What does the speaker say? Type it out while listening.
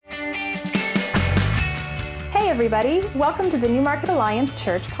everybody. Welcome to the Newmarket Alliance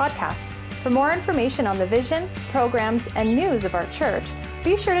Church podcast. For more information on the vision, programs, and news of our church,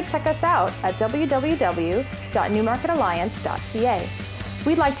 be sure to check us out at www.newmarketalliance.ca.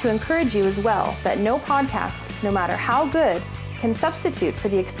 We'd like to encourage you as well that no podcast, no matter how good, can substitute for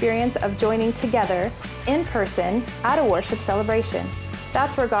the experience of joining together in person at a worship celebration.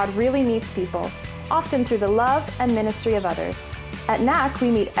 That's where God really meets people, often through the love and ministry of others. At NAC,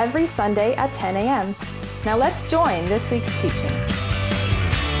 we meet every Sunday at 10 a.m. Now let's join this week's teaching.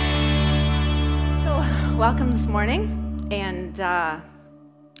 So, welcome this morning, and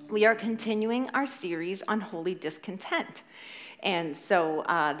we are continuing our series on holy discontent. And so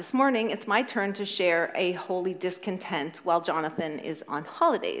this morning, it's my turn to share a holy discontent while Jonathan is on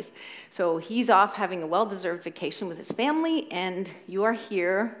holidays. So he's off having a well-deserved vacation with his family, and you are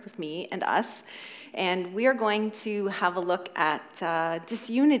here with me and us. And we are going to have a look at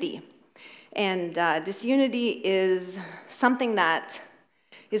disunity. And disunity is something that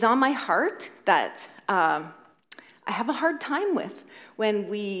is on my heart that I have a hard time with when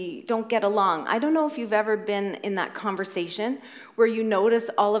we don't get along. I don't know if you've ever been in that conversation where you notice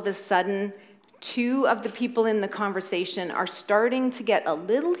all of a sudden two of the people in the conversation are starting to get a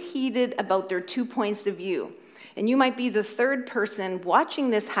little heated about their 2 points of view. And you might be the third person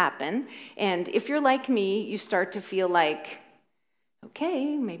watching this happen, and if you're like me, you start to feel like,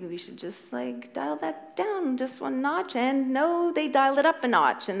 okay, maybe we should just dial that down just one notch. And no, they dial it up a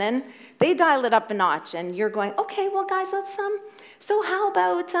notch, and then they dial it up a notch, and you're going, okay, well, guys, let's so how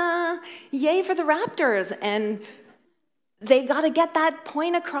about yay for the Raptors? And they got to get that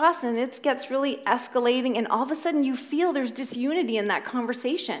point across, and it gets really escalating, and all of a sudden you feel there's disunity in that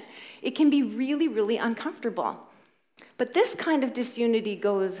conversation. It can be really, really uncomfortable. But this kind of disunity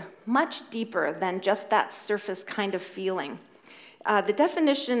goes much deeper than just that surface kind of feeling. The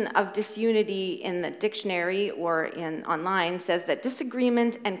definition of disunity in the dictionary or online says that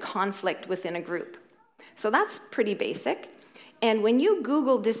disagreement and conflict within a group. So that's pretty basic. And when you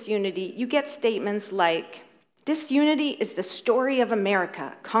Google disunity, you get statements like, disunity is the story of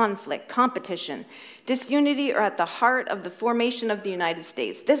America, conflict, competition. Disunity are at the heart of the formation of the United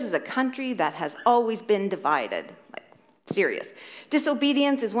States. This is a country that has always been divided. Serious.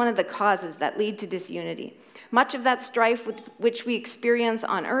 Disobedience is one of the causes that lead to disunity. Much of that strife which we experience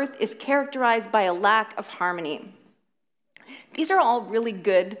on earth is characterized by a lack of harmony. These are all really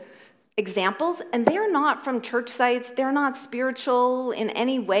good examples, and they're not from church sites. They're not spiritual in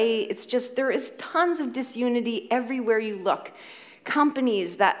any way. It's just there is tons of disunity everywhere you look.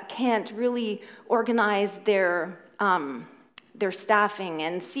 Companies that can't really organize their staffing,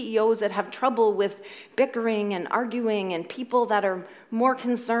 and CEOs that have trouble with bickering and arguing, and people that are more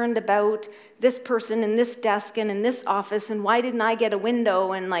concerned about this person in this desk and in this office, and why didn't I get a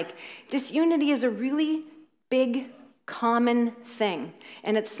window? And disunity is a really big, common thing.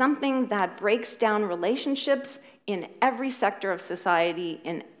 And it's something that breaks down relationships in every sector of society,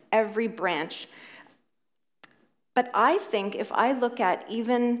 in every branch. But I think if I look at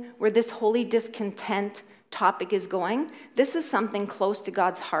even where this holy discontent topic is going, this is something close to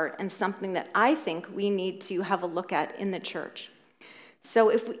God's heart and something that I think we need to have a look at in the church.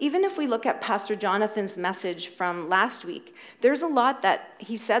 So even if we look at Pastor Jonathan's message from last week, there's a lot that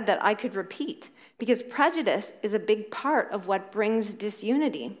he said that I could repeat, because prejudice is a big part of what brings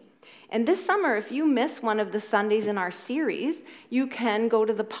disunity. And this summer, if you miss one of the Sundays in our series, you can go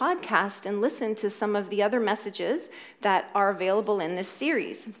to the podcast and listen to some of the other messages that are available in this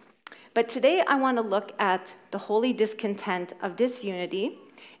series. But today I want to look at the holy discontent of disunity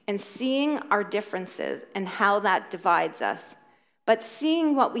and seeing our differences and how that divides us. But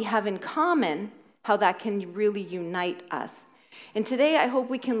seeing what we have in common, how that can really unite us. And today I hope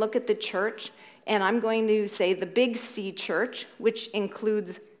we can look at the church, and I'm going to say the Big C church, which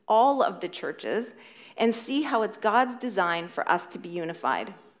includes all of the churches, and see how it's God's design for us to be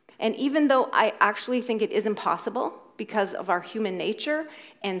unified. And even though I actually think it is impossible because of our human nature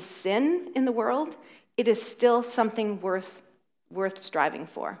and sin in the world, it is still something worth striving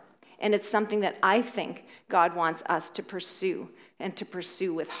for. And it's something that I think God wants us to pursue, and to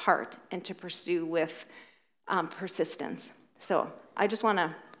pursue with heart, and to pursue with persistence. So I just want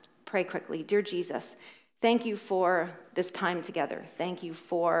to pray quickly. Dear Jesus, thank you for this time together. Thank you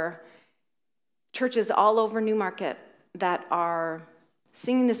for churches all over Newmarket that are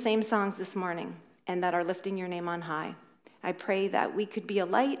singing the same songs this morning and that are lifting your name on high. I pray that we could be a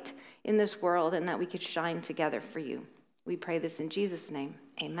light in this world and that we could shine together for you. We pray this in Jesus' name.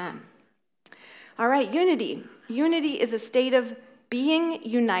 Amen. All right, unity. Unity is a state of being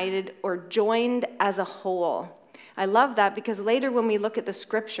united or joined as a whole. I love that because later when we look at the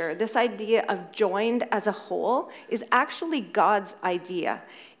scripture, this idea of joined as a whole is actually God's idea.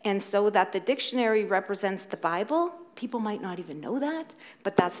 And so that the dictionary represents the Bible, people might not even know that,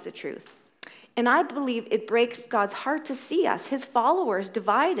 but that's the truth. And I believe it breaks God's heart to see us, his followers,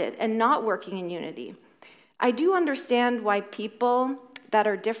 divided and not working in unity. I do understand why people that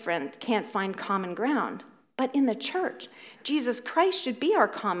are different can't find common ground. But in the church, Jesus Christ should be our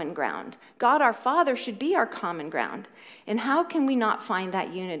common ground. God our Father should be our common ground. And how can we not find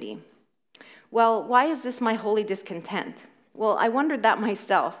that unity? Well, why is this my holy discontent? Well, I wondered that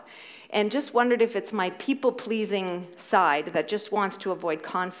myself and just wondered if it's my people-pleasing side that just wants to avoid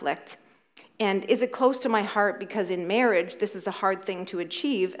conflict. And is it close to my heart because in marriage, this is a hard thing to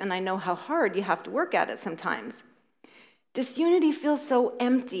achieve, and I know how hard you have to work at it sometimes. Disunity feels so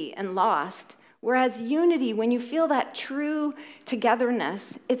empty and lost, whereas unity, when you feel that true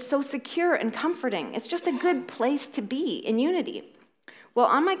togetherness, it's so secure and comforting. It's just a good place to be in unity. Well,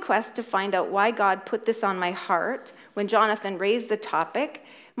 on my quest to find out why God put this on my heart, when Jonathan raised the topic,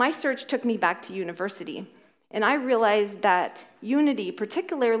 my search took me back to university. And I realized that unity,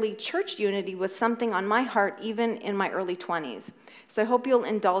 particularly church unity, was something on my heart even in my early 20s. So I hope you'll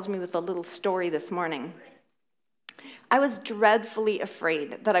indulge me with a little story this morning. I was dreadfully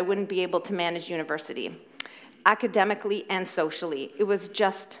afraid that I wouldn't be able to manage university, academically and socially. It was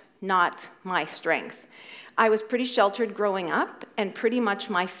just not my strength. I was pretty sheltered growing up, and pretty much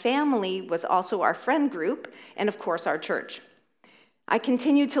my family was also our friend group, and of course our church. I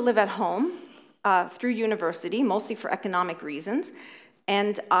continued to live at home through university, mostly for economic reasons,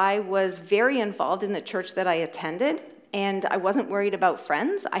 and I was very involved in the church that I attended, and I wasn't worried about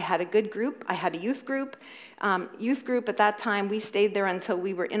friends. I had a good group. I had a youth group. Youth group at that time, we stayed there until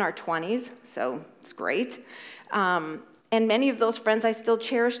we were in our 20s, so it's great. And many of those friends I still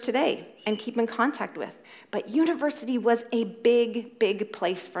cherish today and keep in contact with. But university was a big, big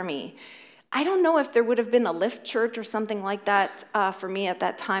place for me. I don't know if there would have been a Lift Church or something like that for me at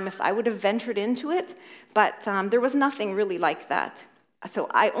that time if I would have ventured into it, but there was nothing really like that. So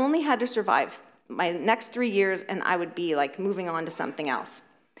I only had to survive my next 3 years, and I would be like moving on to something else.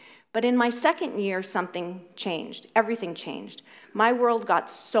 But in my second year, something changed. Everything changed. My world got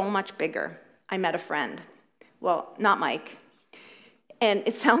so much bigger. I met a friend. Well, not Mike. And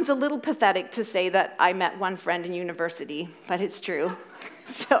it sounds a little pathetic to say that I met one friend in university, but it's true.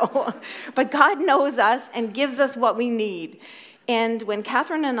 But God knows us and gives us what we need. And when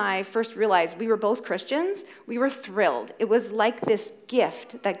Catherine and I first realized we were both Christians, we were thrilled. It was like this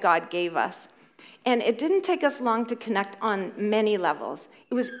gift that God gave us. And it didn't take us long to connect on many levels.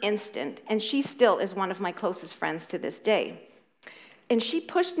 It was instant, and she still is one of my closest friends to this day. And she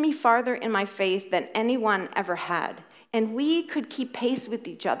pushed me farther in my faith than anyone ever had. And we could keep pace with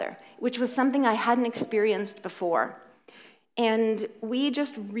each other, which was something I hadn't experienced before. And we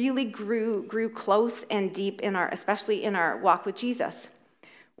just really grew close and deep especially in our walk with Jesus.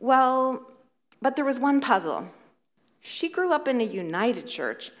 Well, but there was one puzzle. She grew up in a United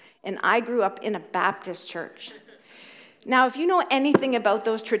Church, and I grew up in a Baptist church. Now, if you know anything about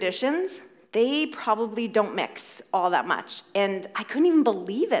those traditions, they probably don't mix all that much. And I couldn't even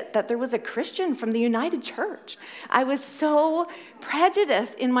believe it that there was a Christian from the United Church. I was so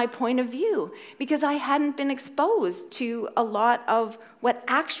prejudiced in my point of view because I hadn't been exposed to a lot of what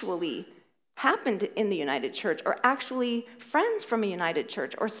actually happened in the United Church, or actually friends from a United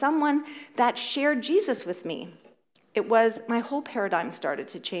Church, or someone that shared Jesus with me. My whole paradigm started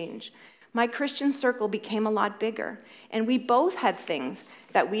to change. My Christian circle became a lot bigger, and we both had things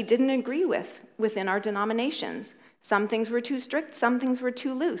that we didn't agree with within our denominations. Some things were too strict, some things were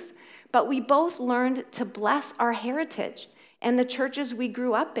too loose, but we both learned to bless our heritage and the churches we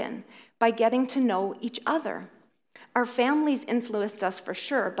grew up in by getting to know each other. Our families influenced us for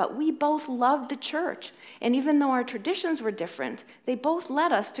sure, but we both loved the church, and even though our traditions were different, they both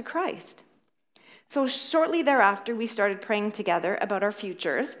led us to Christ. So shortly thereafter, we started praying together about our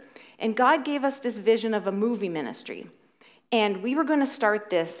futures, and God gave us this vision of a movie ministry. And we were going to start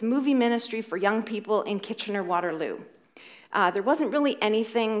this movie ministry for young people in Kitchener-Waterloo. There wasn't really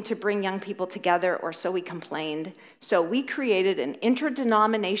anything to bring young people together, or so we complained. So we created an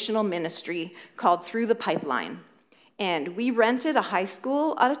interdenominational ministry called Through the Pipeline. And we rented a high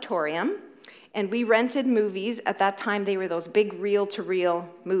school auditorium, and we rented movies. At that time, they were those big reel-to-reel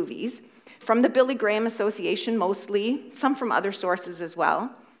movies, from the Billy Graham Association mostly, some from other sources as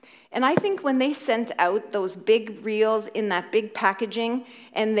well. And I think when they sent out those big reels in that big packaging,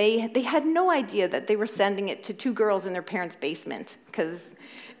 and they had no idea that they were sending it to two girls in their parents' basement, because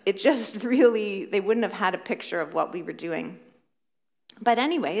it just really, they wouldn't have had a picture of what we were doing. But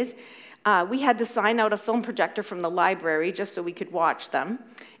anyways, We had to sign out a film projector from the library just so we could watch them.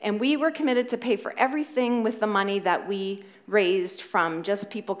 And we were committed to pay for everything with the money that we raised from just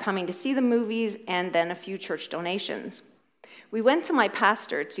people coming to see the movies and then a few church donations. We went to my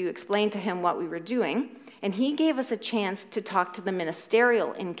pastor to explain to him what we were doing, and he gave us a chance to talk to the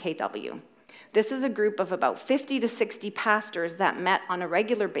ministerial in KW. This is a group of about 50 to 60 pastors that met on a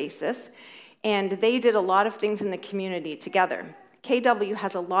regular basis, and they did a lot of things in the community together. KW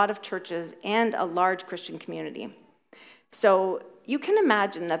has a lot of churches and a large Christian community. So you can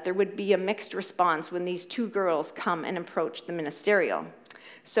imagine that there would be a mixed response when these two girls come and approach the ministerial.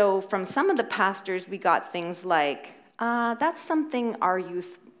 So from some of the pastors, we got things like, that's something our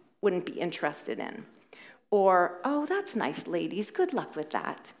youth wouldn't be interested in. Or, oh, that's nice, ladies, good luck with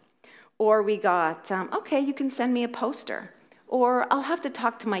that. Or we got, okay, you can send me a poster. Or I'll have to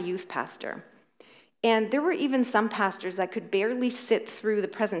talk to my youth pastor. And there were even some pastors that could barely sit through the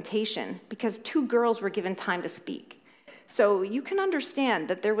presentation because two girls were given time to speak. So you can understand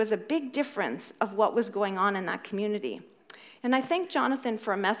that there was a big difference of what was going on in that community. And I thank Jonathan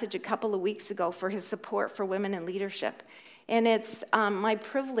for a message a couple of weeks ago for his support for women in leadership. And it's my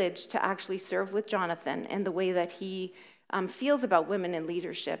privilege to actually serve with Jonathan and the way that he feels about women in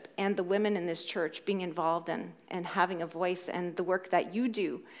leadership and the women in this church being involved and having a voice and the work that you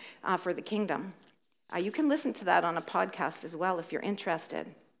do for the kingdom. You can listen to that on a podcast as well if you're interested.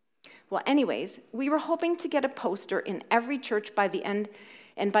 Well, anyways, we were hoping to get a poster in every church by the end,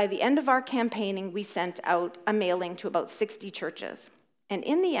 and by the end of our campaigning, we sent out a mailing to about 60 churches. And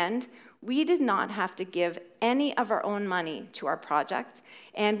in the end, we did not have to give any of our own money to our project,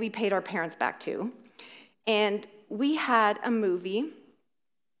 and we paid our parents back too. And we had a movie.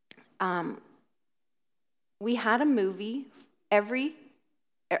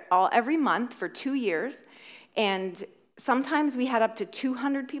 Every month for 2 years, and sometimes we had up to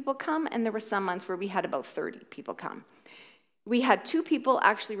 200 people come, and there were some months where we had about 30 people come. We had 2 people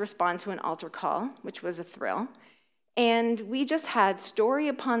actually respond to an altar call, which was a thrill, and we just had story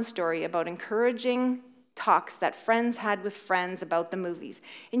upon story about encouraging talks that friends had with friends about the movies.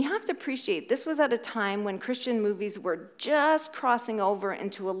 And you have to appreciate, this was at a time when Christian movies were just crossing over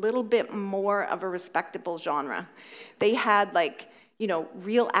into a little bit more of a respectable genre. They had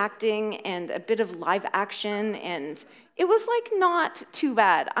real acting and a bit of live action, and it was not too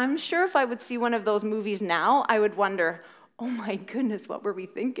bad. I'm sure if I would see one of those movies now, I would wonder, oh my goodness, what were we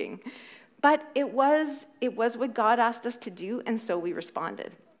thinking? But it was what God asked us to do, and so we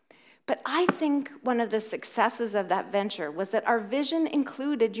responded. But I think one of the successes of that venture was that our vision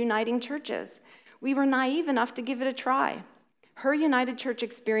included uniting churches. We were naive enough to give it a try. Her United Church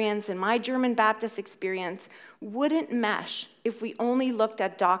experience and my German Baptist experience wouldn't mesh if we only looked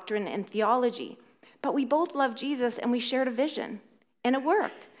at doctrine and theology. But we both loved Jesus and we shared a vision, and it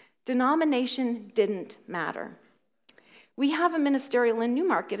worked. Denomination didn't matter. We have a ministerial in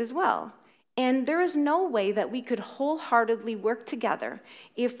Newmarket as well, and there is no way that we could wholeheartedly work together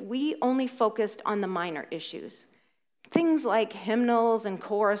if we only focused on the minor issues. Things like hymnals and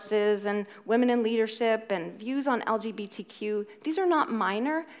choruses and women in leadership and views on LGBTQ, these are not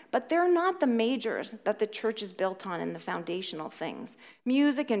minor, but they're not the majors that the church is built on in the foundational things.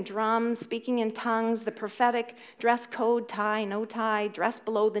 Music and drums, speaking in tongues, the prophetic, dress code, tie, no tie, dress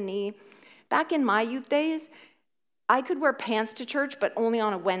below the knee. Back in my youth days, I could wear pants to church, but only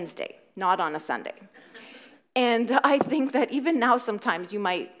on a Wednesday, not on a Sunday. And I think that even now sometimes you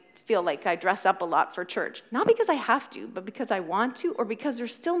might feel like I dress up a lot for church. Not because I have to, but because I want to, or because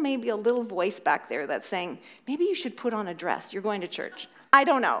there's still maybe a little voice back there that's saying, maybe you should put on a dress. You're going to church. I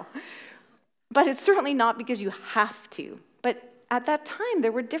don't know. But it's certainly not because you have to. But at that time,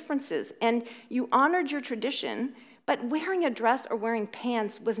 there were differences, and you honored your tradition, but wearing a dress or wearing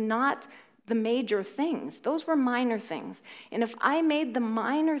pants was not the major things. Those were minor things. And if I made the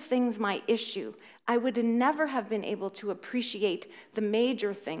minor things my issue, I would never have been able to appreciate the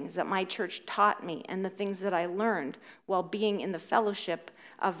major things that my church taught me and the things that I learned while being in the fellowship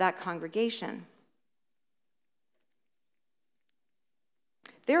of that congregation.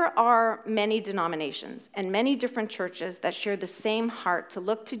 There are many denominations and many different churches that share the same heart to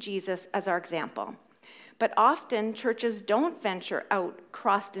look to Jesus as our example. But often churches don't venture out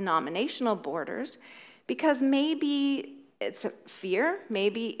cross-denominational borders because maybe it's a fear,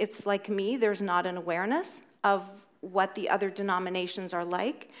 maybe it's like me, there's not an awareness of what the other denominations are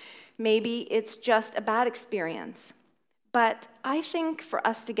like. Maybe it's just a bad experience. But I think for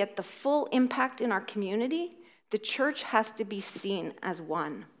us to get the full impact in our community, the church has to be seen as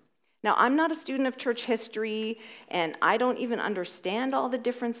one. Now, I'm not a student of church history, and I don't even understand all the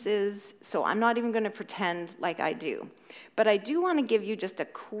differences, so I'm not even going to pretend like I do. But I do want to give you just a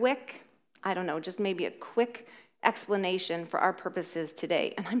quick just maybe a quick explanation for our purposes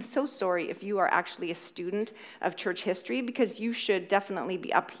today. And I'm so sorry if you are actually a student of church history, because you should definitely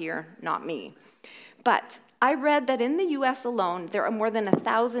be up here, not me. But I read that in the U.S. alone, there are more than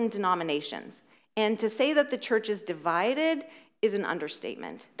 1,000 denominations. And to say that the church is divided is an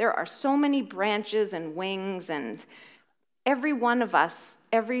understatement. There are so many branches and wings, and every one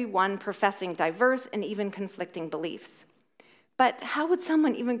professing diverse and even conflicting beliefs. But how would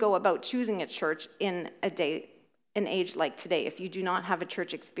someone even go about choosing a church in an age like today if you do not have a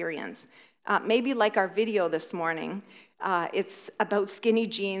church experience? Maybe like our video this morning, it's about skinny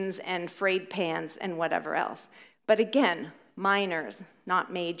jeans and frayed pants and whatever else. But again, minors,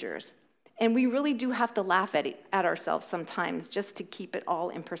 not majors. And we really do have to laugh at ourselves sometimes just to keep it all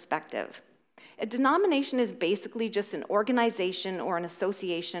in perspective. A denomination is basically just an organization or an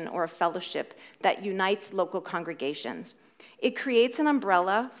association or a fellowship that unites local congregations. It creates an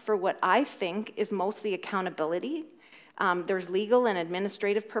umbrella for what I think is mostly accountability. There's legal and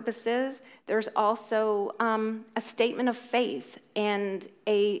administrative purposes. There's also a statement of faith and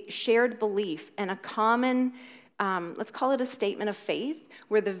a shared belief and a common, let's call it a statement of faith,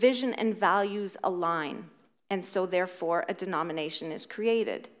 where the vision and values align. And so therefore a denomination is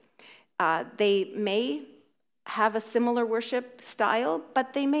created. They may have a similar worship style,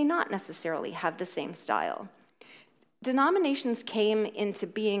 but they may not necessarily have the same style. Denominations came into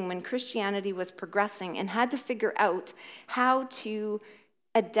being when Christianity was progressing and had to figure out how to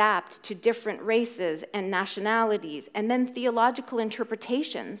adapt to different races and nationalities, and then theological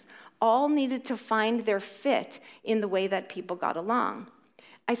interpretations all needed to find their fit in the way that people got along.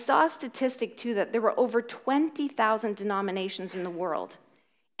 I saw a statistic, too, that there were over 20,000 denominations in the world.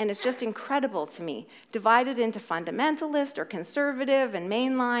 And it's just incredible to me, divided into fundamentalist or conservative and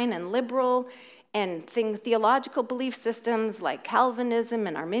mainline and liberal and theological belief systems like Calvinism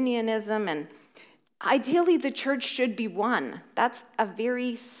and Arminianism. And ideally, the church should be one. That's a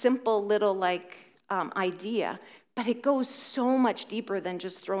very simple little idea, but it goes so much deeper than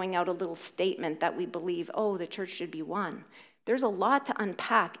just throwing out a little statement that we believe, the church should be one. There's a lot to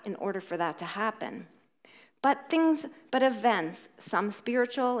unpack in order for that to happen. But events, some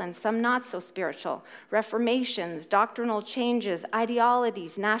spiritual and some not so spiritual, reformations, doctrinal changes,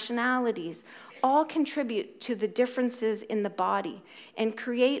 ideologies, nationalities, all contribute to the differences in the body and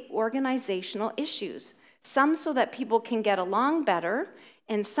create organizational issues. Some so that people can get along better,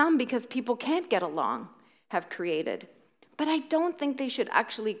 and some because people can't get along have created. But I don't think they should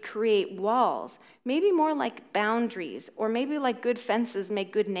actually create walls, maybe more like boundaries, or maybe like good fences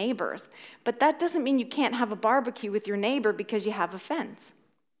make good neighbors. But that doesn't mean you can't have a barbecue with your neighbor because you have a fence.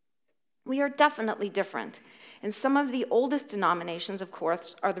 We are definitely different. And some of the oldest denominations, of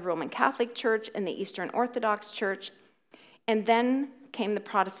course, are the Roman Catholic Church and the Eastern Orthodox Church. And then came the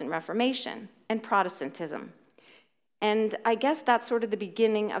Protestant Reformation and Protestantism. And I guess that's sort of the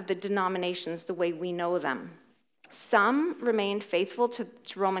beginning of the denominations the way we know them. Some remained faithful to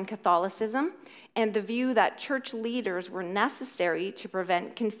Roman Catholicism and the view that church leaders were necessary to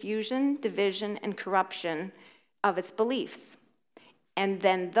prevent confusion, division, and corruption of its beliefs. And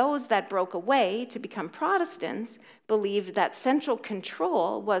then those that broke away to become Protestants believed that central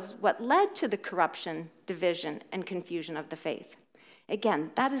control was what led to the corruption, division, and confusion of the faith.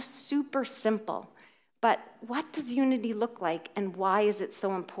 Again, that is super simple. But what does unity look like, and why is it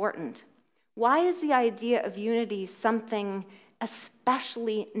so important? Why is the idea of unity something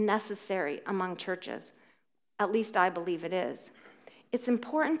especially necessary among churches? At least I believe it is. It's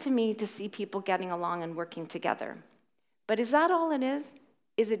important to me to see people getting along and working together. But is that all it is?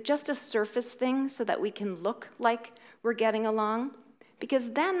 Is it just a surface thing so that we can look like we're getting along? Because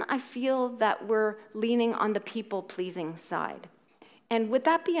then I feel that we're leaning on the people-pleasing side. And would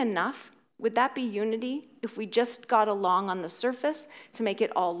that be enough? Would that be unity if we just got along on the surface to make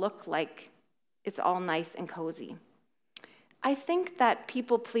it all look like it's all nice and cozy? I think that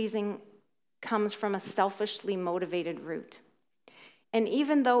people-pleasing comes from a selfishly motivated root. And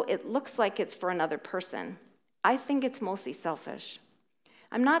even though it looks like it's for another person, I think it's mostly selfish.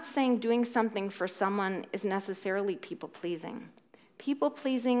 I'm not saying doing something for someone is necessarily people-pleasing.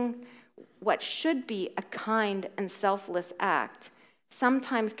 People-pleasing, what should be a kind and selfless act,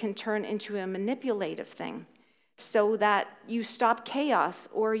 sometimes can turn into a manipulative thing so that you stop chaos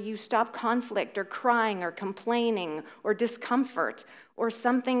or you stop conflict or crying or complaining or discomfort or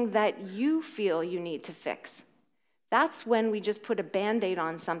something that you feel you need to fix. That's when we just put a Band-Aid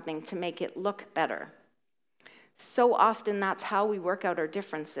on something to make it look better. So often that's how we work out our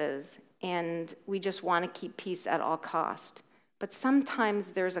differences, and we just want to keep peace at all cost. But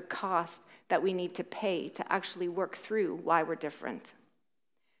sometimes there's a cost that we need to pay to actually work through why we're different.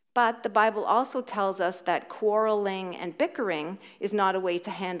 But the Bible also tells us that quarreling and bickering is not a way to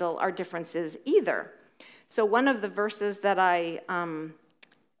handle our differences either. So one of the verses that I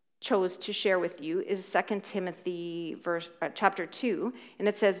chose to share with you is 2 Timothy chapter 2, and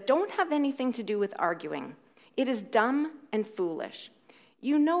it says, "Don't have anything to do with arguing. It is dumb and foolish.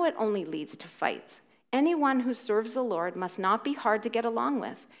 You know it only leads to fights. Anyone who serves the Lord must not be hard to get along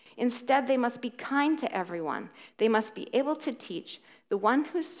with. Instead, they must be kind to everyone. They must be able to teach. The one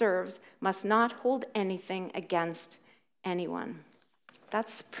who serves must not hold anything against anyone."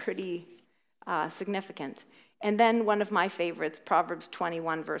 That's pretty significant. And then one of my favorites, Proverbs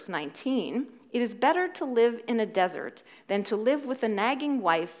 21, verse 19, "It is better to live in a desert than to live with a nagging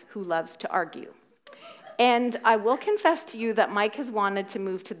wife who loves to argue." And I will confess to you that Mike has wanted to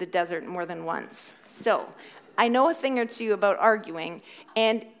move to the desert more than once. So I know a thing or two about arguing,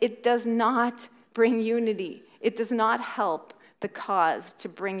 and it does not bring unity. It does not help the cause to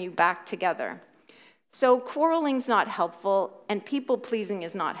bring you back together. So quarreling's not helpful, and people-pleasing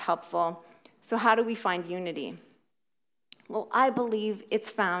is not helpful. So how do we find unity? Well, I believe it's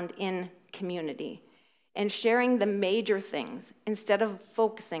found in community and sharing the major things instead of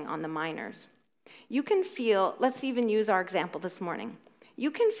focusing on the minors. You can feel, let's even use our example this morning. You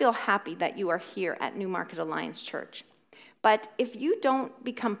can feel happy that you are here at Newmarket Alliance Church. But if you don't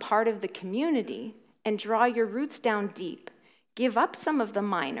become part of the community and draw your roots down deep, give up some of the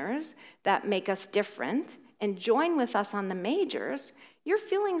minors that make us different, and join with us on the majors, your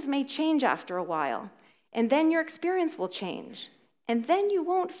feelings may change after a while, and then your experience will change. And then you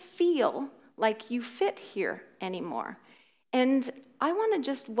won't feel like you fit here anymore. And I want to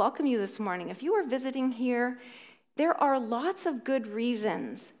just welcome you this morning. If you are visiting here, there are lots of good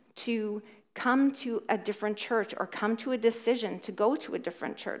reasons to come to a different church or come to a decision to go to a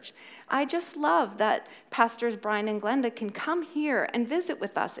different church. I just love that Pastors Brian and Glenda can come here and visit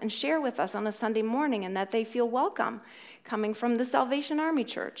with us and share with us on a Sunday morning, and that they feel welcome coming from the Salvation Army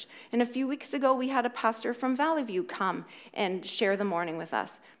Church. And a few weeks ago, we had a pastor from Valley View come and share the morning with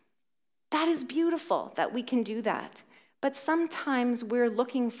us. That is beautiful that we can do that. But sometimes we're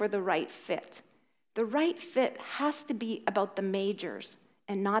looking for the right fit. The right fit has to be about the majors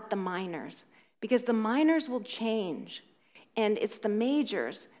and not the minors, because the minors will change, and it's the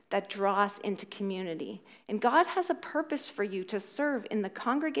majors that draw us into community. And God has a purpose for you to serve in the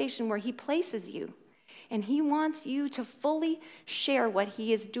congregation where He places you, and He wants you to fully share what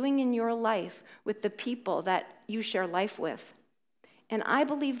He is doing in your life with the people that you share life with. And I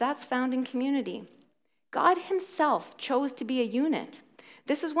believe that's found in community. God Himself chose to be a unit.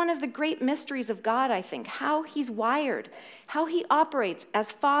 This is one of the great mysteries of God, I think, how He's wired, how He operates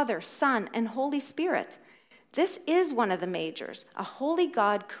as Father, Son, and Holy Spirit. This is one of the majors. A holy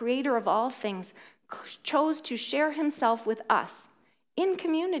God, creator of all things, chose to share Himself with us in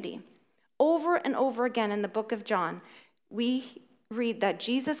community. Over and over again in the book of John, we read that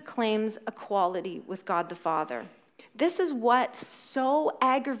Jesus claims equality with God the Father. This is what so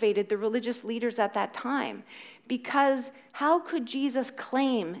aggravated the religious leaders at that time, because how could Jesus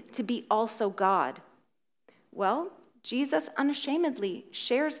claim to be also God? Well, Jesus unashamedly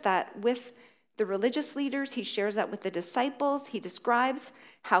shares that with the religious leaders. He shares that with the disciples. He describes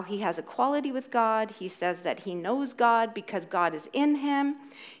how He has equality with God. He says that He knows God because God is in Him.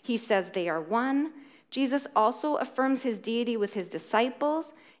 He says they are one. Jesus also affirms His deity with His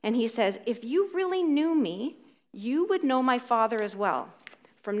disciples, and He says, if you really knew me, you would know my Father as well.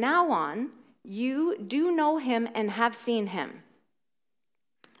 From now on, you do know Him and have seen Him.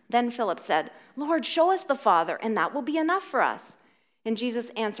 Then Philip said, Lord, show us the Father, and that will be enough for us. And Jesus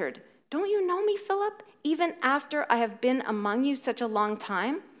answered, don't you know me, Philip, even after I have been among you such a long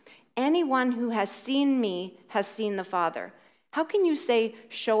time? Anyone who has seen me has seen the Father. How can you say,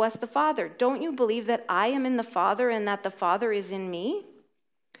 show us the Father? Don't you believe that I am in the Father and that the Father is in me?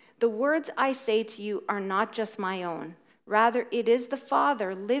 The words I say to you are not just my own. Rather, it is the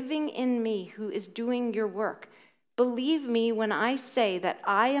Father living in me who is doing your work. Believe me when I say that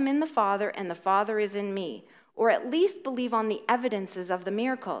I am in the Father and the Father is in me, or at least believe on the evidences of the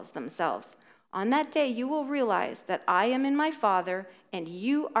miracles themselves. On that day, you will realize that I am in my Father, and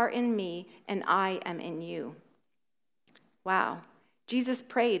you are in me, and I am in you. Wow. Jesus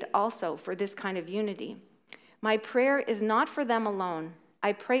prayed also for this kind of unity. My prayer is not for them alone.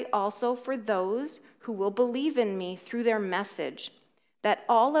 I pray also for those who will believe in me through their message, that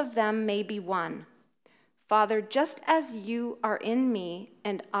all of them may be one. Father, just as you are in me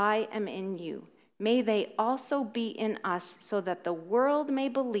and I am in you, may they also be in us, so that the world may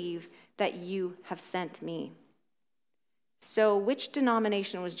believe that you have sent me. So which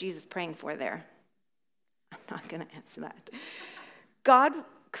denomination was Jesus praying for there? I'm not going to answer that. God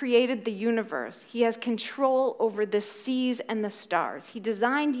created the universe. He has control over the seas and the stars. He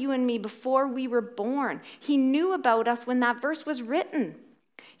designed you and me before we were born. He knew about us when that verse was written.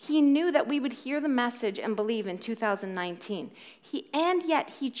 He knew that we would hear the message and believe in 2019. And yet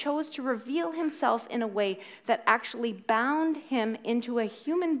he chose to reveal himself in a way that actually bound him into a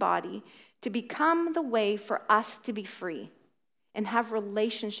human body to become the way for us to be free and have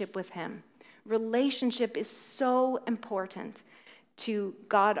relationship with him. Relationship is so important to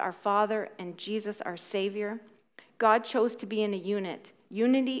God our Father and Jesus our Savior. God chose to be in a unit.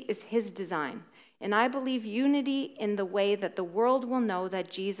 Unity is his design. And I believe unity in the way that the world will know that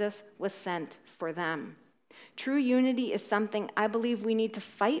Jesus was sent for them. True unity is something I believe we need to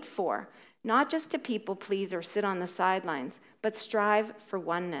fight for, not just to people please or sit on the sidelines, but strive for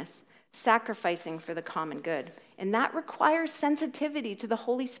oneness, sacrificing for the common good. And that requires sensitivity to the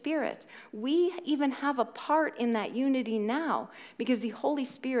Holy Spirit. We even have a part in that unity now because the Holy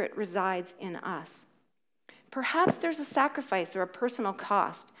Spirit resides in us. Perhaps there's a sacrifice or a personal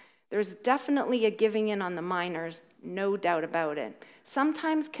cost. There's definitely a giving in on the minors, no doubt about it.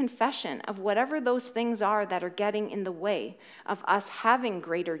 Sometimes confession of whatever those things are that are getting in the way of us having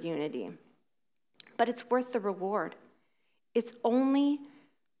greater unity. But it's worth the reward. There's only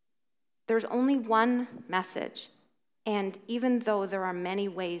one message, and even though there are many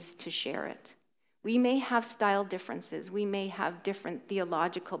ways to share it, we may have style differences, we may have different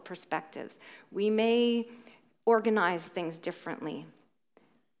theological perspectives, we may organize things differently,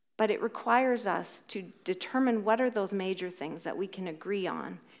 but it requires us to determine what are those major things that we can agree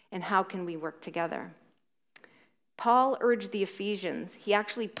on and how can we work together. Paul urged the Ephesians, he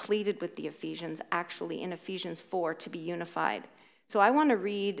actually pleaded with the Ephesians, actually in Ephesians 4, to be unified. So I want to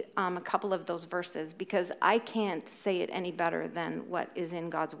read a couple of those verses because I can't say it any better than what is in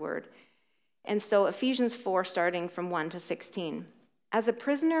God's word. And so Ephesians 4, starting from 1 to 16. As a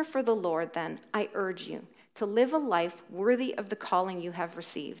prisoner for the Lord, then, I urge you to live a life worthy of the calling you have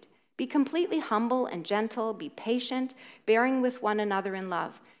received. Be completely humble and gentle, be patient, bearing with one another in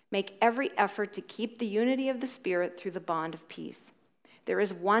love. Make every effort to keep the unity of the Spirit through the bond of peace. There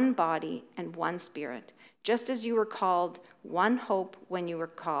is one body and one Spirit, just as you were called, one hope when you were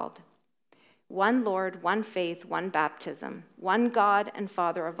called. One Lord, one faith, one baptism, one God and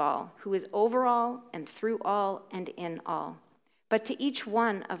Father of all, who is over all and through all and in all. But to each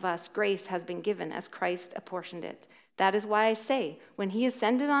one of us grace has been given as Christ apportioned it. That is why I say, when he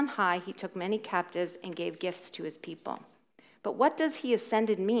ascended on high, he took many captives and gave gifts to his people. But what does he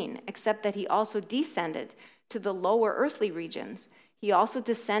ascended mean, except that he also descended to the lower earthly regions? He also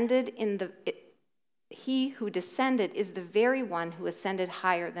descended He who descended is the very one who ascended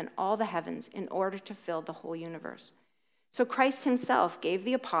higher than all the heavens in order to fill the whole universe. So Christ himself gave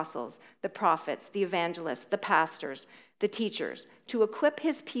the apostles, the prophets, the evangelists, the pastors, the teachers, to equip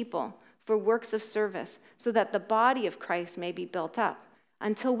his people for works of service, so that the body of Christ may be built up,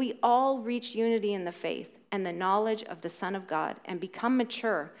 until we all reach unity in the faith and the knowledge of the Son of God and become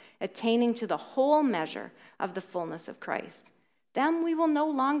mature, attaining to the whole measure of the fullness of Christ. Then we will no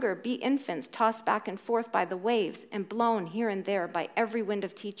longer be infants tossed back and forth by the waves and blown here and there by every wind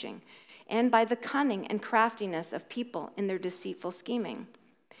of teaching, and by the cunning and craftiness of people in their deceitful scheming.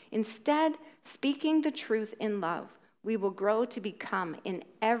 Instead, speaking the truth in love, we will grow to become in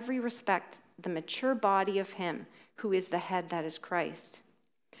every respect the mature body of him who is the head, that is Christ.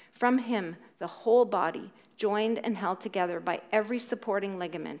 From him, the whole body, joined and held together by every supporting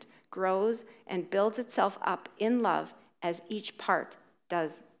ligament, grows and builds itself up in love as each part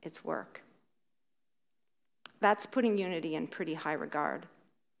does its work. That's putting unity in pretty high regard.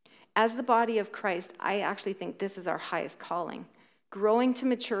 As the body of Christ, I actually think this is our highest calling. Growing to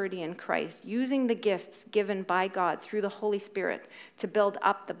maturity in Christ, using the gifts given by God through the Holy Spirit to build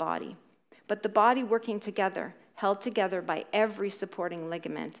up the body. But the body working together, held together by every supporting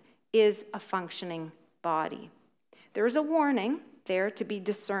ligament, is a functioning body. There is a warning there to be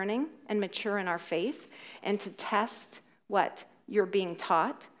discerning and mature in our faith and to test what you're being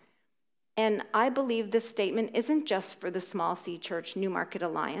taught. And I believe this statement isn't just for the Small C Church Newmarket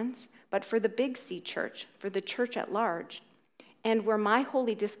Alliance, but for the Big C Church, for the church at large. And where my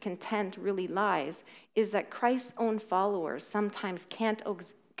holy discontent really lies is that Christ's own followers sometimes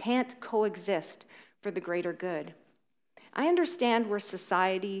can't coexist for the greater good. I understand we're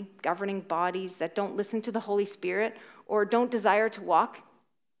society, governing bodies that don't listen to the Holy Spirit or don't desire to walk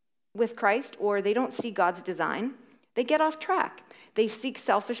with Christ, or they don't see God's design. They get off track. They seek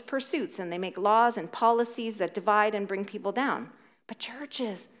selfish pursuits and they make laws and policies that divide and bring people down. But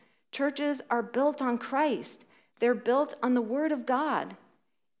churches are built on Christ. They're built on the Word of God.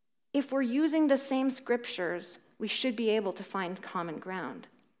 If we're using the same scriptures, we should be able to find common ground.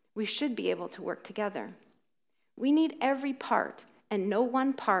 we should be able to work together. We need every part, and no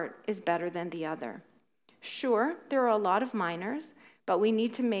one part is better than the other. Sure, there are a lot of minors, but we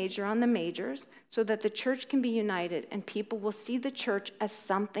need to major on the majors so that the church can be united and people will see the church as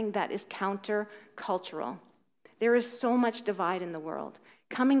something that is counter-cultural. There is so much divide in the world.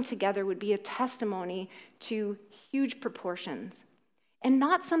 Coming together would be a testimony to huge proportions, and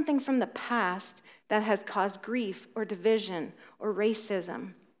not something from the past that has caused grief or division or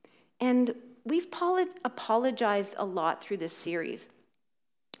racism. And we've apologized a lot through this series.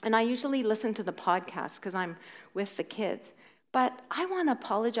 And I usually listen to the podcast because I'm with the kids. But I want to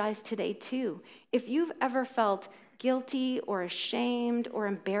apologize today too. If you've ever felt guilty or ashamed or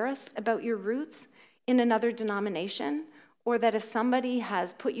embarrassed about your roots in another denomination, or that if somebody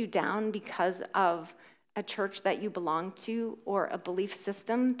has put you down because of a church that you belong to or a belief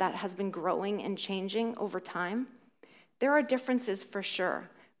system that has been growing and changing over time, there are differences for sure.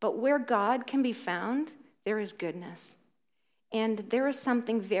 But where God can be found, there is goodness. And there is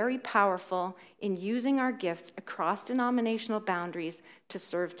something very powerful in using our gifts across denominational boundaries to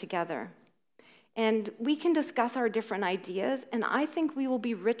serve together. And we can discuss our different ideas, and I think we will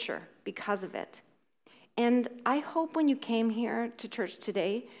be richer because of it. And I hope when you came here to church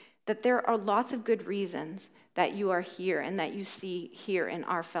today that there are lots of good reasons that you are here and that you see here in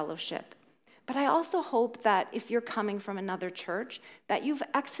our fellowship. But I also hope that if you're coming from another church, that you've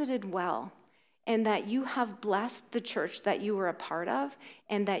exited well, and that you have blessed the church that you were a part of,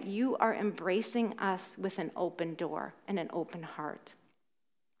 and that you are embracing us with an open door and an open heart.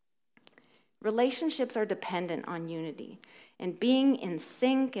 Relationships are dependent on unity and being in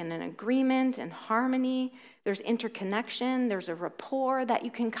sync and in agreement and harmony. There's interconnection, there's a rapport that you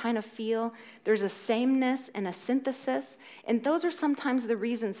can kind of feel. There's a sameness and a synthesis. And those are sometimes the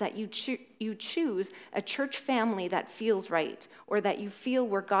reasons that you choose a church family that feels right, or that you feel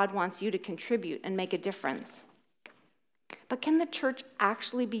where God wants you to contribute and make a difference. But can the church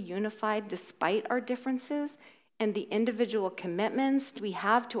actually be unified despite our differences and the individual commitments we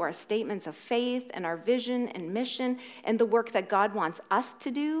have to our statements of faith and our vision and mission and the work that God wants us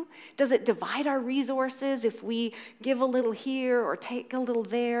to do? Does it divide our resources if we give a little here or take a little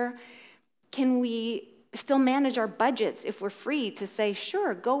there? Can we still manage our budgets if we're free to say,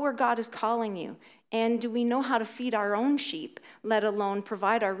 sure, go where God is calling you? And do we know how to feed our own sheep, let alone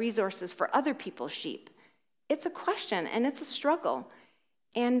provide our resources for other people's sheep? It's a question and it's a struggle.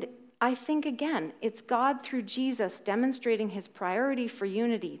 And I think, again, it's God through Jesus demonstrating his priority for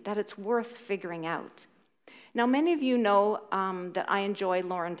unity that it's worth figuring out. Now, many of you know that I enjoy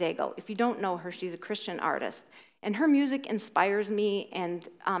Lauren Daigle. If you don't know her, she's a Christian artist. And her music inspires me, and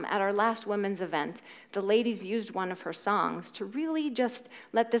at our last women's event, the ladies used one of her songs to really just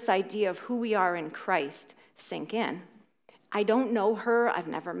let this idea of who we are in Christ sink in. I don't know her. I've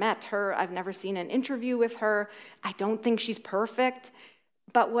never met her. I've never seen an interview with her. I don't think she's perfect.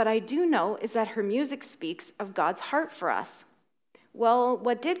 But what I do know is that her music speaks of God's heart for us. Well,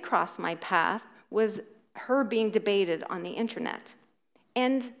 what did cross my path was her being debated on the internet.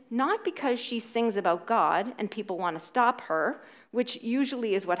 And not because she sings about God and people want to stop her, which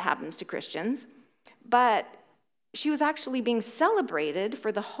usually is what happens to Christians, but she was actually being celebrated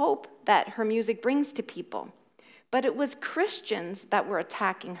for the hope that her music brings to people. But it was Christians that were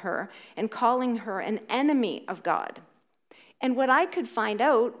attacking her and calling her an enemy of God. And what I could find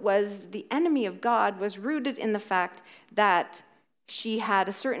out was the enemy of God was rooted in the fact that she had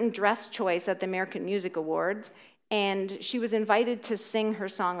a certain dress choice at the American Music Awards, and she was invited to sing her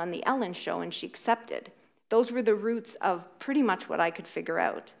song on the Ellen Show, and she accepted. Those were the roots of pretty much what I could figure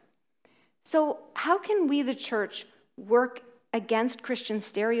out. So how can we, the church, work against Christian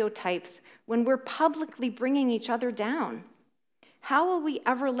stereotypes when we're publicly bringing each other down? How will we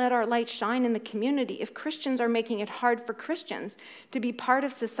ever let our light shine in the community if Christians are making it hard for Christians to be part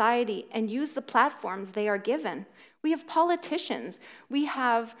of society and use the platforms they are given? We have politicians, we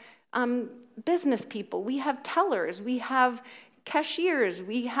have business people, we have tellers, we have cashiers,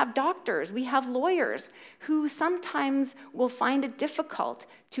 we have doctors, we have lawyers who sometimes will find it difficult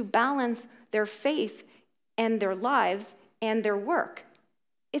to balance their faith and their lives and their work.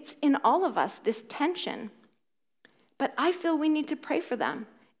 It's in all of us, this tension. But I feel we need to pray for them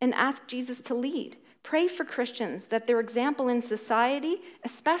and ask Jesus to lead. Pray for Christians that their example in society,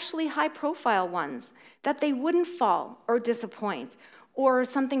 especially high-profile ones, that they wouldn't fall or disappoint or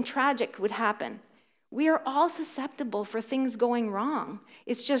something tragic would happen. We are all susceptible for things going wrong.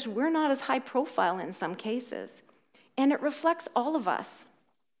 It's just we're not as high-profile in some cases. And it reflects all of us.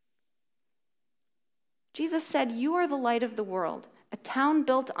 Jesus said, "You are the light of the world. A town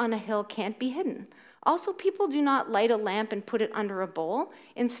built on a hill can't be hidden. Also, people do not light a lamp and put it under a bowl.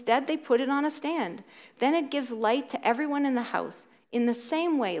 Instead, they put it on a stand. Then it gives light to everyone in the house. In the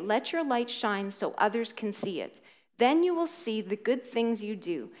same way, let your light shine so others can see it. Then you will see the good things you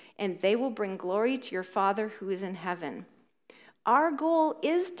do, and they will bring glory to your Father who is in heaven. Our goal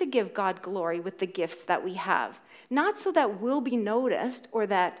is to give God glory with the gifts that we have, not so that we'll be noticed or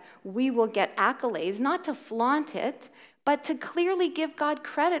that we will get accolades, not to flaunt it, but to clearly give God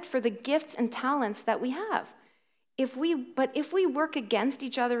credit for the gifts and talents that we have. If we work against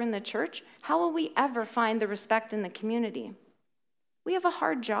each other in the church, how will we ever find the respect in the community? We have a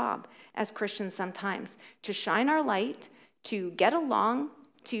hard job as Christians sometimes to shine our light, to get along,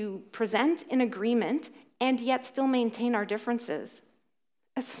 to present in agreement, and yet still maintain our differences.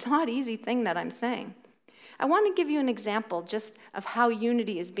 It's not an easy thing that I'm saying. I want to give you an example just of how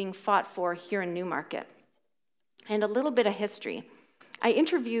unity is being fought for here in Newmarket. And a little bit of history. I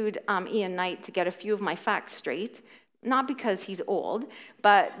interviewed Ian Knight to get a few of my facts straight, not because he's old,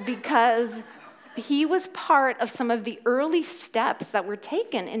 but because he was part of some of the early steps that were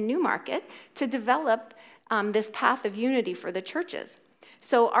taken in Newmarket to develop this path of unity for the churches.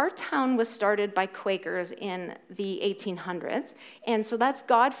 So our town was started by Quakers in the 1800s, and so that's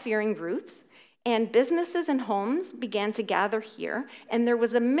God-fearing roots. And businesses and homes began to gather here, and there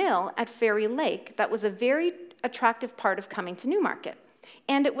was a mill at Fairy Lake that was a very attractive part of coming to Newmarket.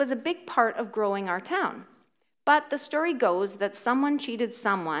 And it was a big part of growing our town. But the story goes that someone cheated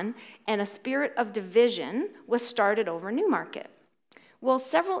someone, and a spirit of division was started over Newmarket. Well,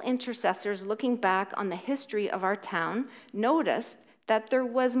 several intercessors looking back on the history of our town noticed that there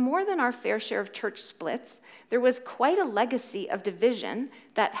was more than our fair share of church splits. There was quite a legacy of division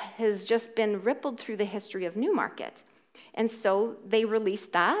that has just been rippled through the history of Newmarket. And so they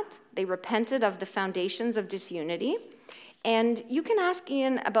released that. They repented of the foundations of disunity. And you can ask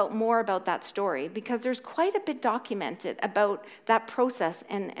Ian more about that story because there's quite a bit documented about that process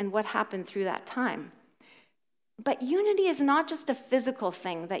and what happened through that time. But unity is not just a physical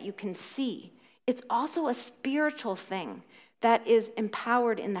thing that you can see. It's also a spiritual thing that is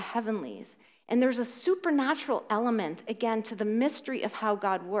empowered in the heavenlies. And there's a supernatural element, again, to the mystery of how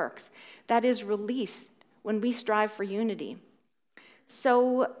God works that is released when we strive for unity.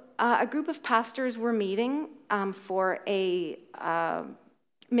 So a group of pastors were meeting for a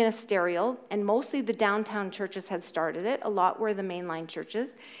ministerial, and mostly the downtown churches had started it. A lot were the mainline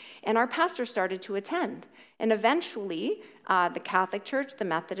churches. And our pastor started to attend. And eventually, the Catholic Church, the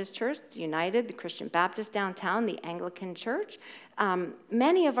Methodist Church, the United, the Christian Baptist downtown, the Anglican Church,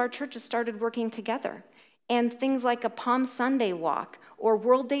 many of our churches started working together. And things like a Palm Sunday walk or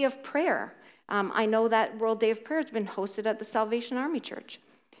World Day of Prayer. I know that World Day of Prayer has been hosted at the Salvation Army Church.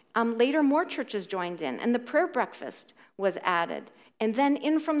 Later, more churches joined in, and the prayer breakfast was added. And then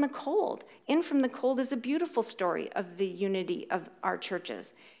In From the Cold. In From the Cold is a beautiful story of the unity of our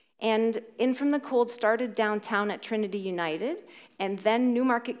churches. And In From the Cold started downtown at Trinity United, and then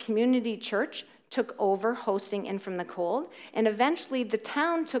Newmarket Community Church took over hosting In From the Cold, and eventually the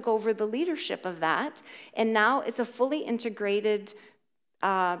town took over the leadership of that, and now it's a fully integrated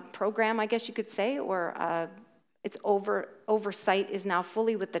program, I guess you could say, or its oversight is now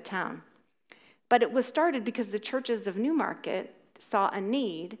fully with the town. But it was started because the churches of Newmarket saw a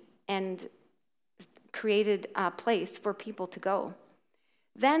need and created a place for people to go.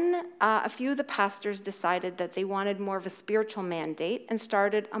 Then a few of the pastors decided that they wanted more of a spiritual mandate and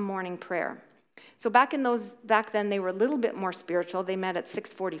started a morning prayer. So back then they were a little bit more spiritual. They met at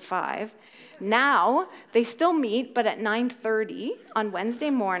 6:45. Now they still meet, but at 9:30 on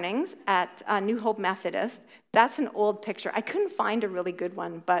Wednesday mornings at New Hope Methodist. That's an old picture. I couldn't find a really good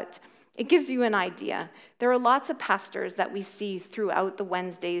one, but it gives you an idea. There are lots of pastors that we see throughout the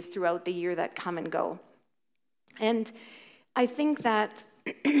Wednesdays, throughout the year that come and go. And I think that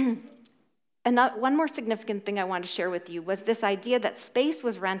one more significant thing I want to share with you was this idea that space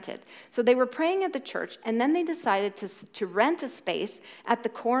was rented. So they were praying at the church, and then they decided to rent a space at the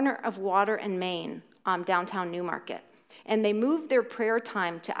corner of Water and Main, downtown Newmarket. And they moved their prayer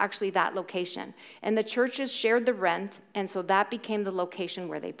time to actually that location. And the churches shared the rent, and so that became the location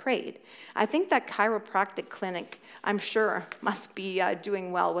where they prayed. I think that chiropractic clinic, I'm sure, must be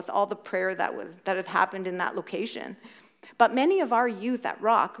doing well with all the prayer that had happened in that location. But many of our youth at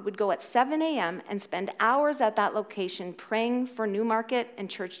Rock would go at 7 a.m. and spend hours at that location praying for Newmarket and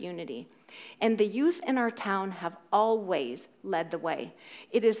church unity. And the youth in our town have always led the way.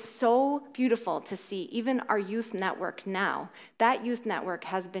 It is so beautiful to see even our youth network now. That youth network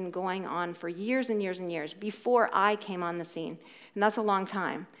has been going on for years and years and years before I came on the scene. And that's a long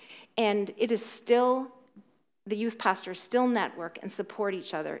time. And it is still the youth pastors still network and support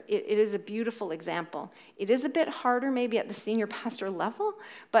each other. It is a beautiful example. It is a bit harder maybe at the senior pastor level,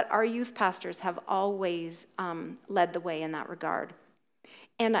 but our youth pastors have always led the way in that regard.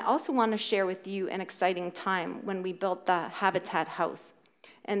 And I also want to share with you an exciting time when we built the Habitat House.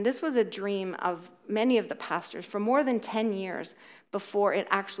 And this was a dream of many of the pastors for more than 10 years before it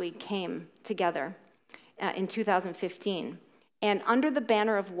actually came together in 2015. And under the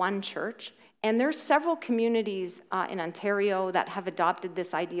banner of One Church, and there's several communities in Ontario that have adopted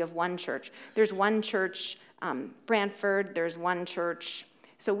this idea of One Church. There's One Church Brantford, there's One Church.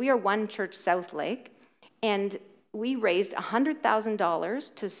 So we are One Church South Lake, and we raised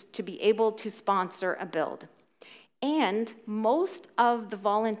 $100,000 to be able to sponsor a build. And most of the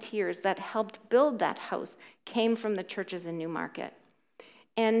volunteers that helped build that house came from the churches in Newmarket.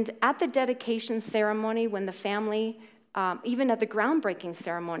 And at the dedication ceremony, when the family, even at the groundbreaking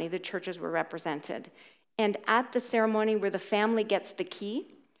ceremony, the churches were represented. And at the ceremony where the family gets the key,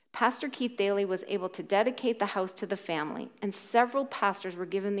 Pastor Keith Daly was able to dedicate the house to the family, and several pastors were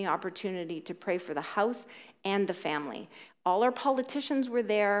given the opportunity to pray for the house and the family. All our politicians were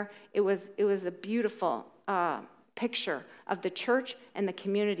there. It was a beautiful picture of the church and the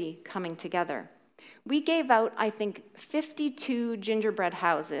community coming together. We gave out, I think, 52 gingerbread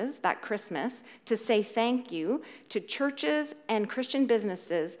houses that Christmas to say thank you to churches and Christian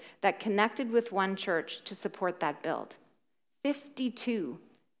businesses that connected with One Church to support that build. 52.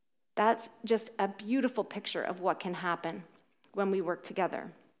 That's just a beautiful picture of what can happen when we work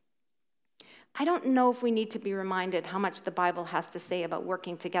together. I don't know if we need to be reminded how much the Bible has to say about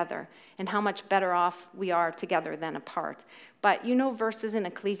working together and how much better off we are together than apart. But you know verses in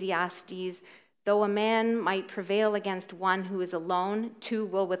Ecclesiastes, though a man might prevail against one who is alone, two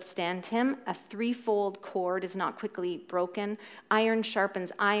will withstand him. A threefold cord is not quickly broken. Iron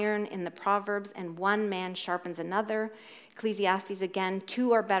sharpens iron in the Proverbs, and one man sharpens another. Ecclesiastes again,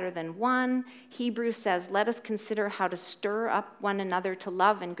 two are better than one. Hebrews says, let us consider how to stir up one another to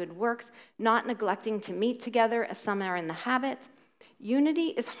love and good works, not neglecting to meet together as some are in the habit. Unity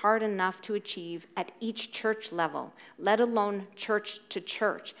is hard enough to achieve at each church level, let alone church to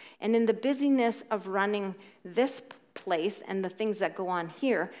church. And in the busyness of running this place and the things that go on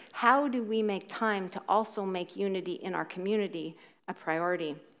here, how do we make time to also make unity in our community a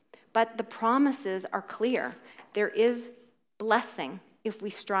priority? But the promises are clear. There is blessing if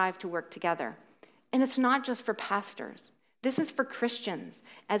we strive to work together. And it's not just for pastors. This is for Christians,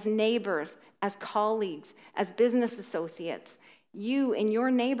 as neighbors, as colleagues, as business associates. You in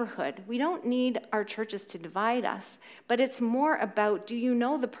your neighborhood, we don't need our churches to divide us, but it's more about, do you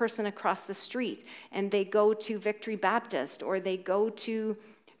know the person across the street and they go to Victory Baptist or they go to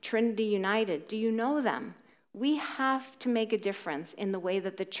Trinity United? Do you know them? We have to make a difference in the way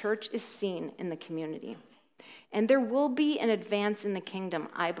that the church is seen in the community. And there will be an advance in the kingdom,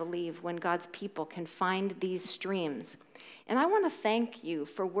 I believe, when God's people can find these streams. And I want to thank you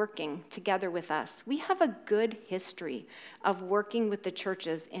for working together with us. We have a good history of working with the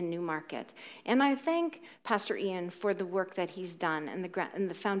churches in Newmarket. And I thank Pastor Ian for the work that he's done and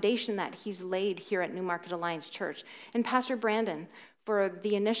the foundation that he's laid here at Newmarket Alliance Church. And Pastor Brandon for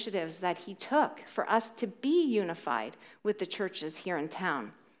the initiatives that he took for us to be unified with the churches here in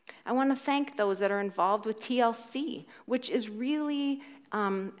town. I want to thank those that are involved with TLC, which is really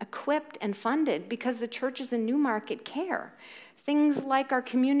equipped and funded because the churches in Newmarket care. Things like our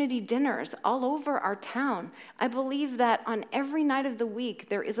community dinners all over our town. I believe that on every night of the week,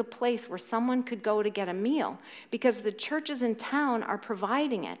 there is a place where someone could go to get a meal because the churches in town are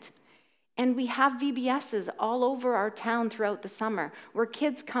providing it. And we have VBSs all over our town throughout the summer where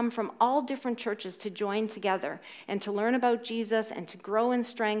kids come from all different churches to join together and to learn about Jesus and to grow in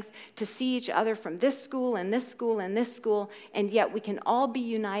strength, to see each other from this school and this school and this school, and yet we can all be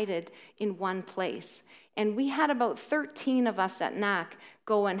united in one place. And we had about 13 of us at NAC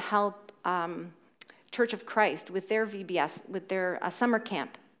go and help Church of Christ with their VBS, with their summer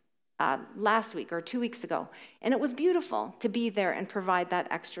camp last week or 2 weeks ago. And it was beautiful to be there and provide that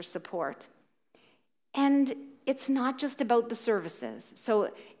extra support. And it's not just about the services. So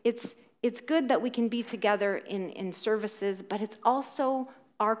it's good that we can be together in services, but it's also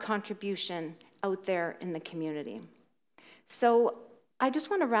our contribution out there in the community. So I just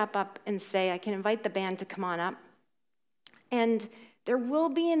want to wrap up and say I can invite the band to come on up. And there will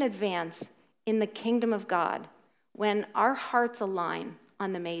be an advance in the kingdom of God when our hearts align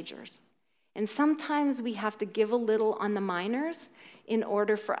on the majors. And sometimes we have to give a little on the minors in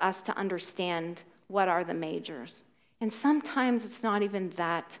order for us to understand what are the majors. And sometimes it's not even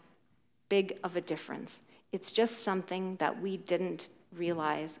that big of a difference. It's just something that we didn't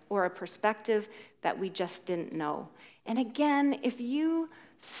realize, or a perspective that we just didn't know. And again, if you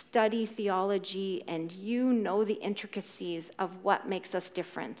study theology and you know the intricacies of what makes us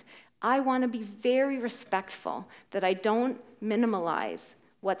different, I want to be very respectful that I don't minimalize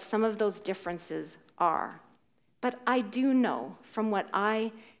what some of those differences are. But I do know from what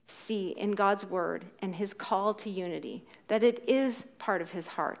I see in God's word and his call to unity that it is part of his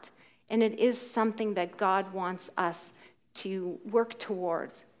heart, and it is something that God wants us to work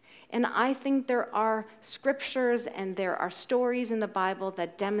towards. And I think there are scriptures and there are stories in the Bible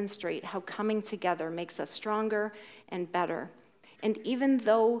that demonstrate how coming together makes us stronger and better. And even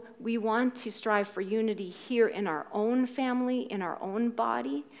though we want to strive for unity here in our own family, in our own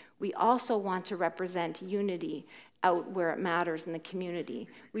body, we also want to represent unity out where it matters in the community.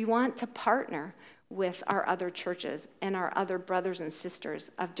 We want to partner with our other churches and our other brothers and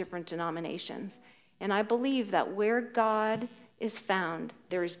sisters of different denominations. And I believe that where God is found,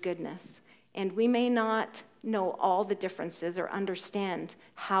 there is goodness. And we may not know all the differences or understand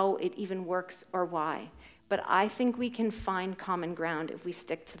how it even works or why, but I think we can find common ground if we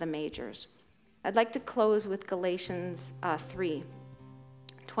stick to the majors. I'd like to close with Galatians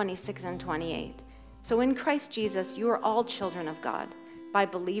 3:26 and 28. So in Christ Jesus, you are all children of God by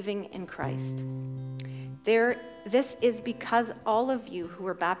believing in Christ. This is because all of you who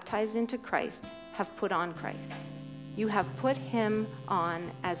were baptized into Christ have put on Christ. You have put him on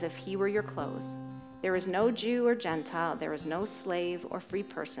as if he were your clothes. There is no Jew or Gentile. There is no slave or free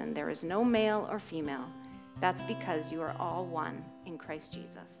person. There is no male or female. That's because you are all one in Christ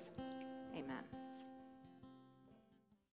Jesus. Amen.